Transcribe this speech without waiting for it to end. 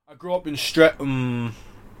grew up in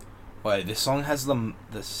Wait, this song has the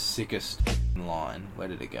sickest line. Where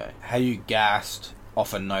did it go? How you gassed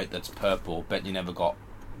off a note that's purple, bet you never got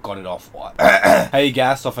it off white. How you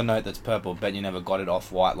gassed off a note that's purple, bet you never got it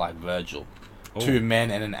off white like Virgil. Ooh. 2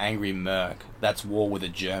 men and an angry merc. That's war with a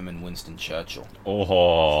German, Winston Churchill.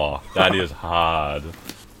 Oh, that is hard.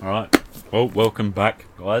 Alright, well, welcome back,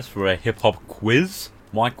 guys, for a hip-hop quiz.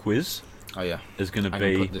 My quiz is going to be...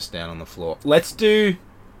 I can put this down on the floor. Let's do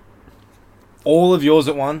all of yours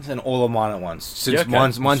at once and all of mine at once. Since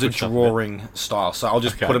mine's a drawing style, so I'll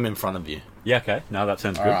just put them in front of you. Yeah, okay. No, that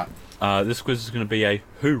sounds good. Right. This quiz is going to be a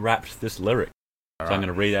who rapped this lyric. So I'm going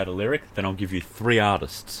to read out a lyric, then I'll give you 3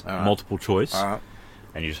 artists, multiple choice.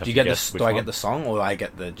 And you just have to guess which one. Do I get the song or do I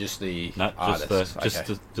get just the artist?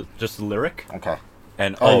 Just the lyric. Okay.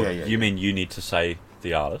 And you mean you need to say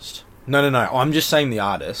the artist? No. I'm just saying the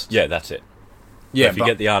artist. Yeah, that's it. Yeah, so if you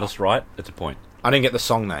get the artist right, it's a point. I didn't get the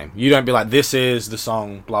song name. You don't be like, this is the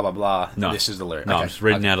song, blah, blah, blah. No. This is the lyric. No, I'm just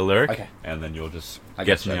reading out a lyric, and then you'll just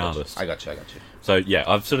guess the artist. I got you. So, yeah,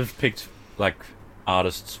 I've sort of picked,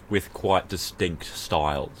 artists with quite distinct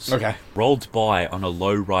styles. Okay. Rolled by on a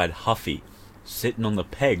low-ride huffy, sitting on the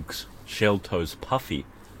pegs, shell toes puffy,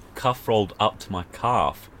 cuff rolled up to my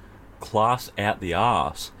calf, class out the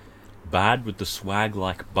arse, bad with the swag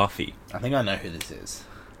like Buffy. I think I know who this is.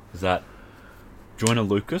 Is that Joyner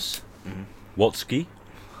Lucas, Watsky,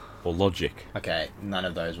 or Logic? Okay, none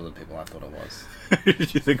of those were the people I thought it was. Who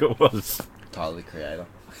did you think it was? Tyler, the Creator.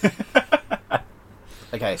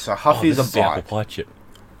 Okay, so Huffy's a bike. Apple pie chip.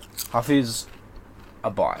 Huffy's a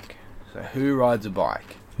bike. So who rides a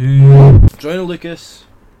bike? Joyner Lucas.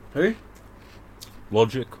 Who?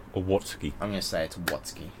 Logic or Watsky? I'm going to say it's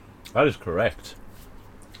Watsky. That is correct.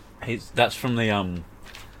 That's from the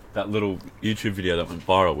that little YouTube video that went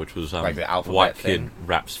viral, which was like the alphabet white thing. kid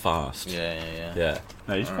raps fast. Yeah.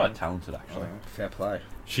 No, he's quite talented actually. Fair play.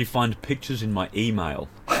 She find pictures in my email.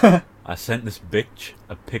 I sent this bitch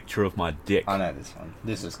a picture of my dick. I know this one.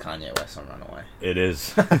 This is Kanye West on Runaway. It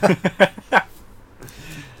is.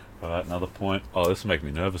 Alright, another point. Oh, this will make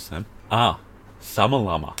me nervous then. Summer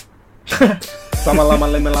Llama. Summer Llama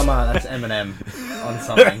Lima Llama. That's Eminem on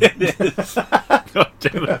something. It is. God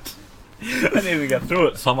damn it. I didn't even get through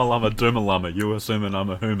it. Summer Llama, Duma Llama, you assuming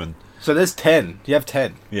I'm a human. So there's 10. You have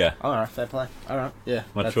 10. Yeah. Alright, fair play. Alright, yeah.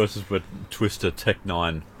 My choices were Twister, Tech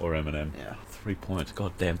 9, or Eminem. Yeah. 3 points.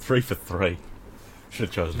 God damn, 3 for 3. Should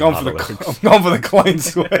have chosen I'm gone for the clean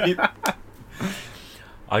sweep.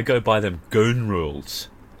 I go by them goon rules.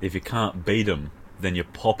 If you can't beat 'em, then you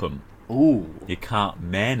pop 'em. Ooh. You can't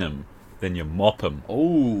man 'em, then you mop 'em.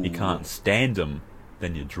 Ooh. You can't stand 'em,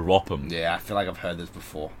 then you drop 'em. Yeah, I feel like I've heard this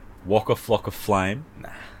before. Waka Flocka Flame,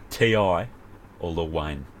 T.I., or Lil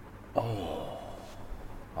Wayne. Oh.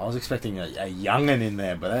 I was expecting a young'un in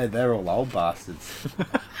there, but they're all old bastards.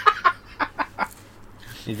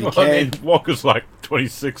 If you Waka's like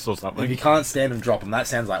 26 or something. If you can't stand them, drop them. That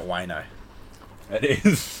sounds like Wayno. It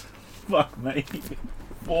is. Fuck me.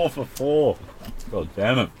 4 for 4. God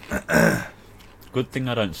damn it. Good thing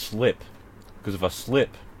I don't slip. Because if I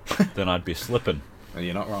slip, then I'd be slipping. Well,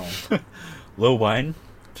 you're not wrong. Lil Wayne,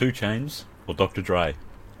 2 Chainz, or Dr. Dre?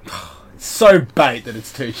 It's so bait that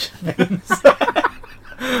it's 2 Chainz.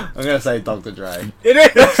 I'm going to say Dr. Dre. It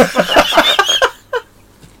is!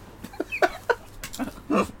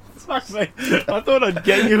 Fuck me. I thought I'd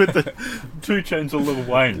get you with the 2 Chainz or Lil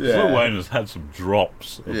Wayne. Yeah. Lil Wayne has had some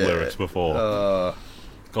drops of lyrics before.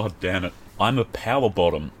 God damn it. I'm a power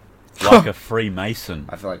bottom, like a Freemason.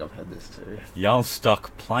 I feel like I've heard this too. Y'all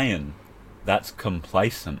stuck playing. That's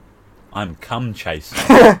complacent. I'm cum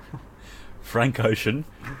chasing. Frank Ocean,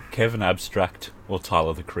 Kevin Abstract, or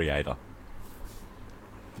Tyler the Creator?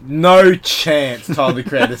 No chance Tyler the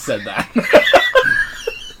Creator said that.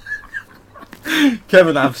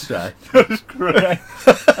 Kevin Abstract. That is correct.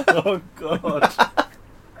 Oh, God.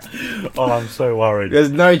 Oh, I'm so worried.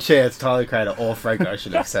 There's no chance Tyler the Creator or Frank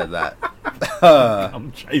Ocean have said that.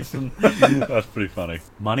 I'm chasing. That's pretty funny.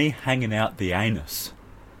 Money hanging out the anus.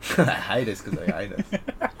 They hate us because they hate us.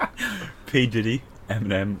 P. Diddy,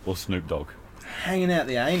 Eminem, or Snoop Dogg? Hanging out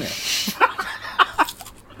the anus.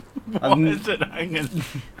 Why is it hanging?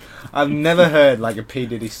 I've never heard like a P.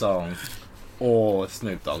 Diddy song or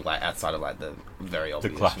Snoop Dogg outside of the very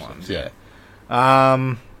obvious ones. Yeah.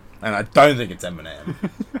 And I don't think it's Eminem.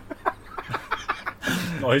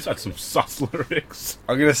 Oh, he's had some sus lyrics.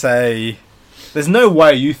 I'm gonna say there's no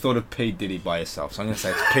way you thought of P. Diddy by yourself, so I'm gonna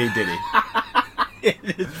say it's P. Diddy. It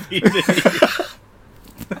is P. Diddy.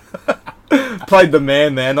 Played the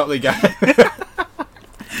man there, not the game.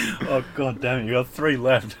 Oh, God damn it. You got 3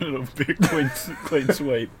 left and it'll be a clean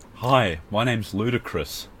sweep. Hi, my name's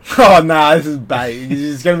Ludacris, Oh, nah, this is bait.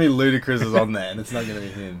 It's going to be Ludacris is on there, and it's not going to be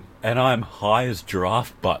him. and I'm high as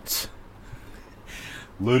giraffe butts.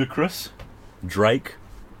 Ludacris, Drake,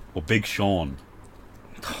 or Big Sean?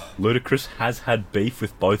 Ludacris has had beef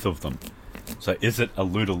with both of them. So is it a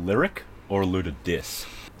Luda lyric or a Luda diss?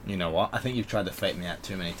 You know what? I think you've tried to fake me out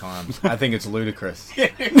too many times. I think it's Ludacris.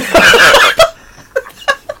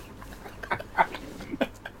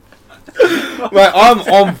 Like, I'm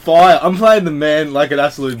on fire. I'm playing the man like an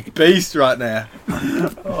absolute beast right now.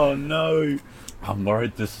 Oh no. I'm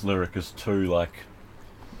worried this lyric is too,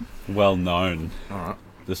 well known. Alright.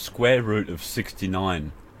 The square root of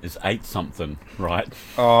 69 is 8 something, right?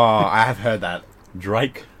 Oh, I have heard that.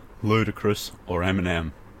 Drake, Ludacris, or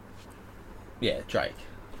Eminem? Yeah, Drake.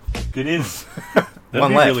 It is. That'd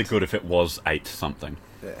One be left. really good if it was 8 something.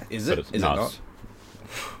 Yeah. Is But it? it's Is it nuts. not?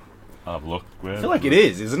 I've looked. I feel like it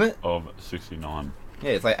is, isn't it? Of 69. Yeah,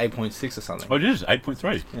 it's like 8.6 or something. Oh, it is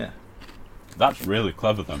 8.3. Yeah. That's really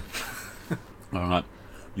clever then. Alright.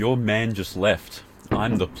 Your man just left.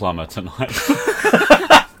 I'm the plumber tonight.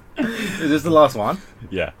 Is this the last one?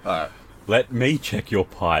 Yeah. Alright. Let me check your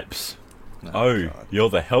pipes. Oh, Oh, God. you're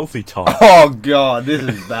the healthy type. Oh, God, this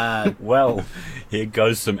is bad. Well, here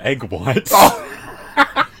goes some egg whites.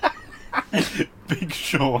 Oh, Big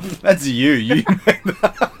Sean. that's you. You made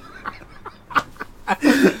that.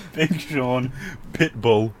 Big Sean,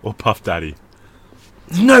 Pitbull, or Puff Daddy?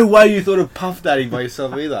 There's no way you thought of Puff Daddy by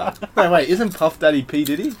yourself either. No, wait, isn't Puff Daddy P.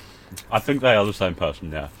 Diddy? I think they are the same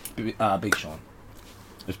person, yeah. Big Sean.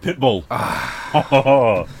 It's Pitbull.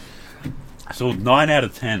 Oh. So 9 out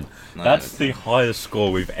of 10. 9 That's out of the highest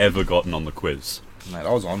score we've ever gotten on the quiz. Mate,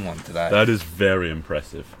 I was on one today. That is very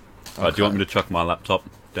impressive. Do you want me to chuck my laptop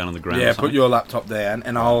down on the ground? Yeah, or put something? your laptop down,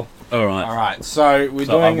 and I'll... Alright. Alright, so we're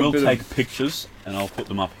So I doing a will bit take of... pictures and I'll put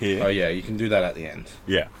them up here. Oh, yeah, you can do that at the end.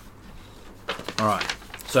 Yeah. Alright,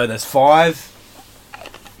 so there's 5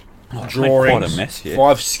 Oh, it's drawings, quite a mess here.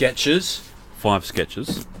 5 sketches, 5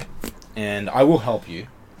 sketches. and I will help you.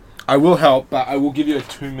 I will help, but I will give you a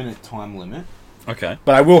 2-minute time limit. Okay.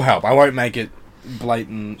 But I will help. I won't make it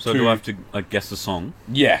blatant. So do I have to guess the song?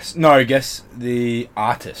 Yes. No, guess the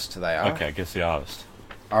artist they are. Okay, guess the artist.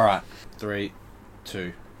 Alright. 3,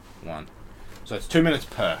 2, 1. So it's 2 minutes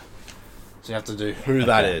per. So you have to do who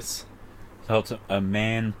that Okay. is. So it's a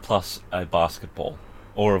man plus a basketball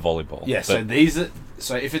or a volleyball. Yeah, so But- these are...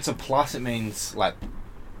 So if it's a plus, it means, like...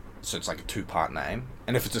 So it's like a 2-part name.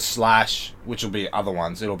 And if it's a slash, which will be other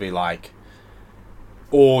ones, it'll be like...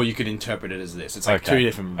 Or you could interpret it as this. It's like Okay, 2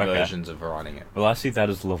 different okay. versions of writing it. well, I see that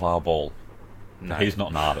as LeVar Ball. No. He's not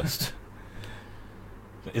an artist.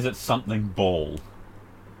 Is it something Ball?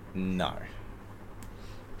 No.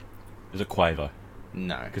 Is it Quavo?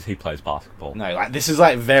 No. Because he plays basketball. No, like, this is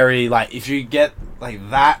like very... Like, if you get, like,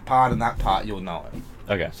 that part and that part, you'll know it.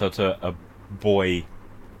 Okay, so it's a boy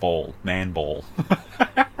ball. Man ball.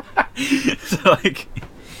 So,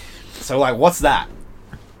 So, like, what's that?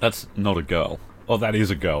 that's not a girl. Oh, that is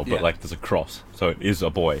a girl, but, Yeah. there's a cross. So it is a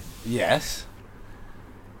boy. Yes.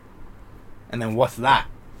 And then what's that?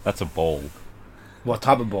 That's a ball. What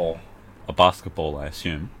type of ball? A basketball, I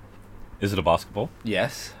assume. Is it a basketball?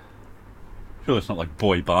 Yes. Surely it's not like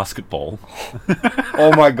boy basketball.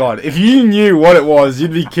 Oh my god. If you knew what it was,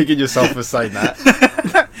 you'd be kicking yourself for saying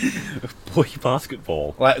that. Boy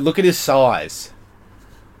basketball. Like, look at his size.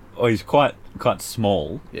 Oh, he's quite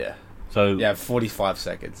small. Yeah. So Yeah, 45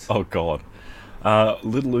 seconds. Oh god.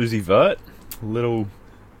 Little Uzi Vert. Little.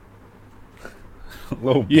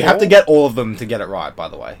 You have to get all of them to get it right, by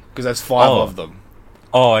the way. Because there's 5 Oh. of them.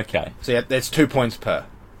 Oh, okay. So yeah, there's 2 points per.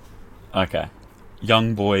 Okay.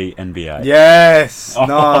 Young boy NBA. Yes!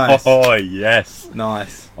 Nice. Oh yes.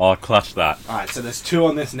 Nice. Oh, clutch that. Alright, so there's 2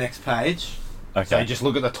 on this next page. Okay. So you just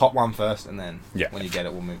look at the top one first, and then Yeah. when you get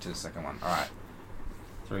it, we'll move to the second one. Alright.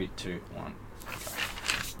 3, 2, 1. Okay.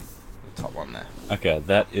 The top one there. Okay,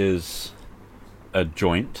 that is a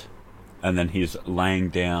joint, and then he's laying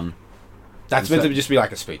down. That's Is meant that- to just be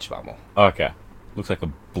like a speech bubble. Okay, looks like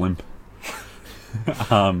a blimp.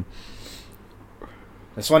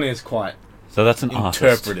 This one is quite So that's an artist.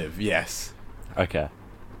 interpretive, yes. Okay.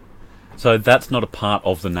 So that's not a part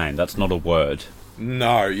of the name. That's not a word.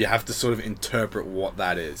 No, you have to sort of interpret what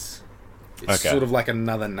that is. It's Okay. sort of like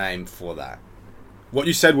another name for that. What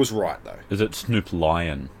you said was right, though. Is it Snoop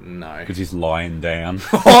Lion? No. Because he's lying down.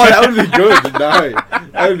 Oh, that would be good.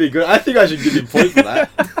 No, that would be good. I think I should give you a point for that.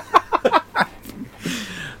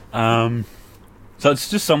 So it's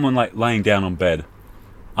just someone like laying down on bed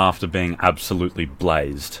after being absolutely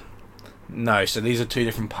blazed. No, so these are 2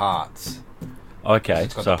 different parts. Okay,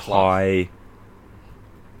 It's got so the plus. high.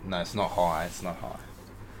 No, it's not high. It's not high.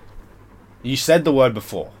 You said the word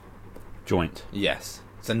before. Joint. Yes.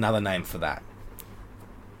 It's another name for that.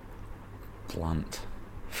 Blunt.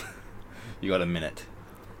 You got a minute.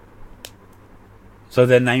 So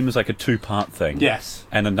their name is like a two-part thing. Yes.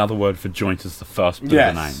 And another word for joint is the first bit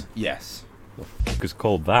of the name. Yes. What the fuck is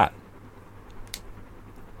called that?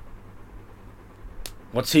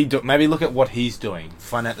 What's he doing? Maybe look at what he's doing.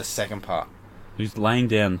 Find out the second part. He's laying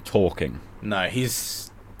down talking. No,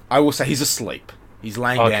 I will say he's asleep. He's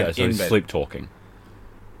laying down so in he's bed. sleep talking.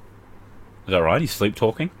 Is that right? He's sleep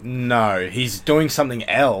talking? No, he's doing something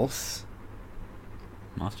else.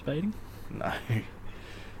 Masturbating? No.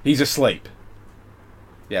 He's asleep.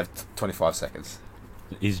 You have 25 seconds.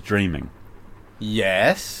 He's dreaming.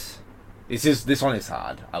 Yes. This one is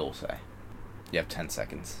hard, I will say. You have 10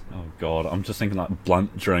 seconds. Oh god, I'm just thinking like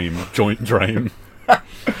blunt dream, joint dream.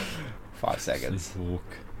 5 seconds. Sleepwalk.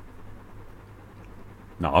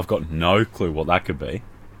 No, I've got no clue what that could be.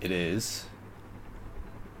 It is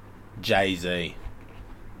Jay-Z.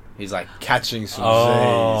 He's like catching some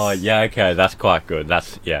Oh, Z's. yeah, okay, that's quite good.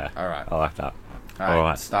 Alright. I like that.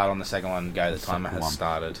 Alright, start on the second one. Go, the timer has one.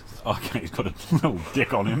 started. Okay, he's got a little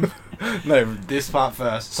dick on him. No, this part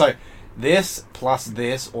first. So, this plus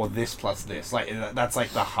this or this plus this. Like, that's like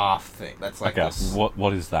the half thing. That's like Okay, this.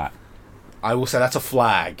 what is that? I will say that's a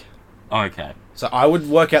flag. Okay. So I would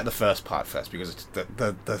work out the first part first because it's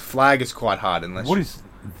the flag is quite hard unless What is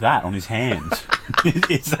that on his hand?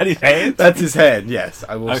 Is that his hand? That's his hand, yes,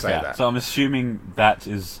 I will say Okay, that. so I'm assuming that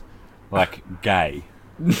is, like, gay.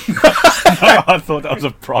 No, I thought that was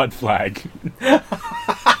a pride flag.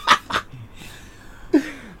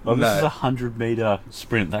 Well, this No. is a 100-meter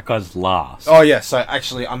sprint. That guy's last. Oh yeah, so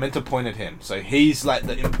actually I meant to point at him. So he's like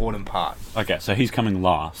the important part. Okay, so he's coming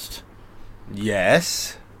last.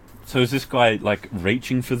 Yes. So is this guy, like,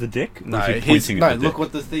 reaching for the dick? Or No, is he he's pointing no. at the Look dick?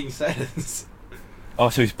 what the thing says. Oh,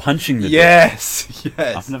 so he's punching the dick. Yes,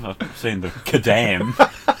 yes. I've never seen the kadam.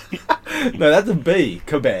 No, that's a B.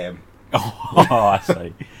 Kabam. Oh, I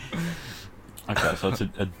see. Okay, so it's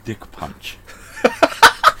a dick punch.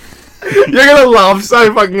 You're gonna laugh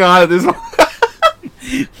so fucking hard at this one.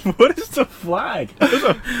 What is the flag? Don't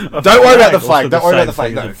worry about the flag. Don't worry about the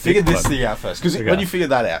flag. No, figure this thing. thing out first. Because Okay. when you figure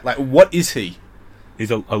that out, like, what is he? He's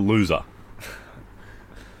a loser.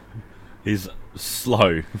 He's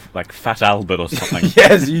slow, like Fat Albert or something.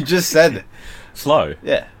 Yes, you just said it. Slow.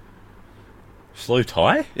 Yeah. Slow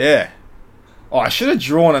tie? Yeah. Oh, I should have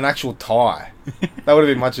drawn an actual tie. That would have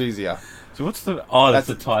been much easier. So what's the... Oh, that's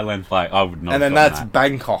the That's Thailand flag. I would not And then have that's gotten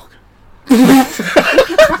Bangkok.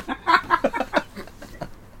 that.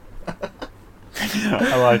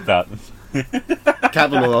 I like that.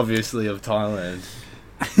 Capital, obviously, of Thailand.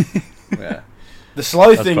 Yeah. The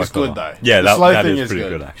slow That's thing's quite good, clever. though. Yeah, the slow that thing is pretty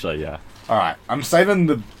good, actually, yeah. Alright, I'm saving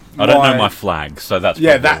the... I don't know my flag, so that's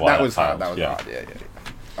Yeah, probably why that was hard. failed. That was Yeah. hard.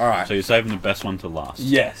 Yeah. Alright. So you're saving the best one to last?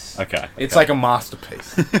 Yes. Okay. It's okay. like a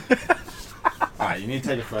masterpiece. Alright, you need to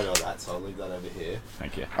take a photo of that, so I'll leave that over here.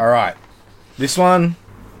 Thank you. Alright. This one...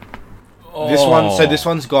 This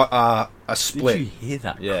one's got a split. Did you hear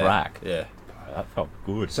that Yeah. crack? Yeah. That felt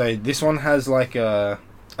good. So this one has like a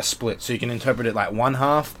split, so you can interpret it like one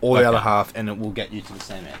half or the Okay. other half, and it will get you to the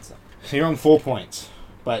same answer. So you're on 4 points,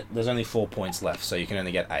 but there's only 4 points left, so you can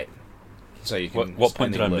only get 8. So you can. What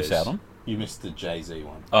point only did I miss lose. out on? You missed the Jay-Z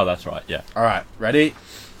one. Oh, that's right, yeah. All right, ready?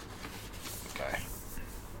 Okay.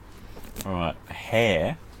 Alright,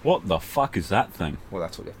 hair. What the fuck is that thing? Well,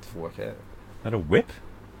 that's what you have to work out. Is that a whip?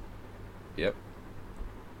 Yep.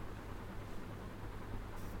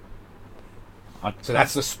 I, So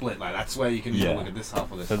that's the split, like that's where you can Yeah. look at this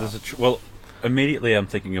half or this So half. there's well, immediately I'm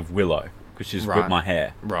thinking of Willow, because she's Right. whipped my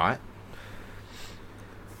hair. Right.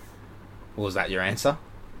 Well, is that your answer?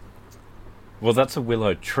 Well, that's a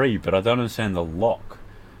willow tree, but I don't understand the lock.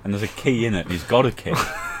 And there's a key in it, and he's got a key.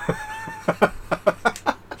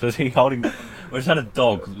 So is he holding... Or is that a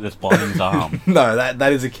dog that's biting his arm? No,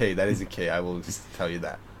 that is a key. That is a key. I will just tell you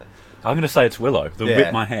that. I'm going to say it's Willow, the Yeah.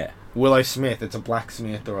 whip my hair. Willow Smith. It's a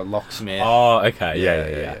blacksmith or a locksmith. Oh, okay,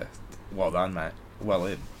 yeah. Well done, mate. Well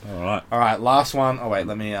in. Alright. All right, last one. Oh wait,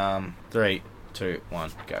 let me 3, 2,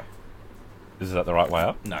 1, go. Is that the right way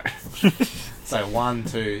up? No. So 1,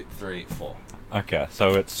 2, 3, 4. Okay,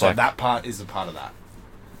 so it's So like... that part is a part of that.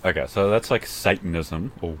 Okay, so that's like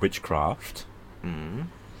Satanism, or witchcraft. Mm.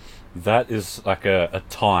 That is like a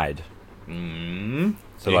tide. Mm.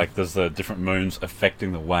 So Yeah. like there's the different moons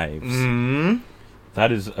affecting the waves. Mm.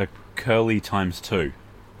 That is a curly times 2.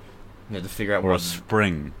 You have to figure out Or a what.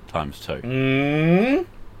 spring times 2. Mm.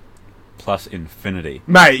 Plus infinity.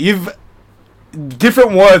 Mate, you've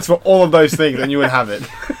different words for all of those things, and you would have it.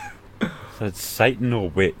 So it's Satan or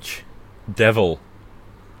witch. Devil.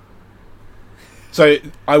 So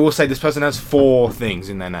I will say this person has 4 things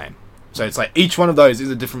in their name. So it's like each one of those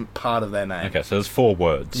is a different part of their name. Okay, so there's 4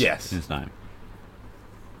 words. Yes. In his name.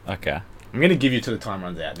 Okay. I'm going to give you till the time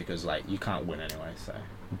runs out because like you can't win anyway. So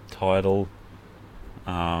Title.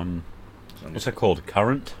 What's that called?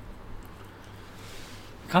 Current?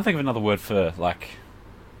 Can't think of another word for like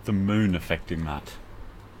the moon affecting that.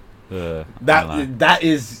 I don't know. that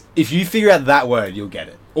is, if you figure out that word, you'll get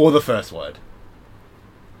it, or the first word.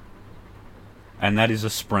 And that is a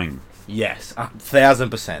spring. Yes,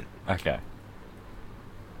 1,000%. Okay.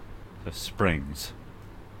 The springs.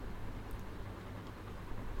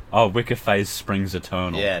 Oh, Wicker Phase Springs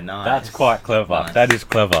Eternal. Yeah, nice. That's quite clever. Nice. That is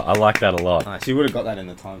clever. I like that a lot. Nice. You would have got that in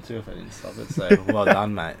the time too if I didn't stop it. So well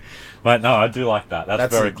done, mate. Mate, no, I do like that.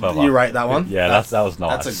 That's very clever. You rate that one? Yeah, that was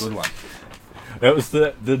nice. That's a good one. It was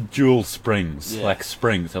the dual springs, Yeah. like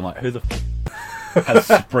springs. I'm like, who the has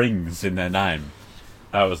springs in their name?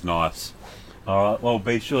 That was nice. All right, well,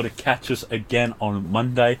 be sure to catch us again on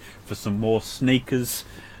Monday for some more sneakers,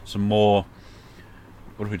 some more.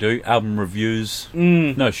 What do we do? Album reviews.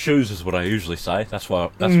 No, shoes is what I usually say. That's where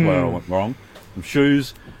I went wrong. Some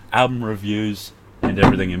shoes, album reviews, and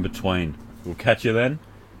everything in between. We'll catch you then.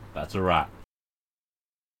 That's a wrap.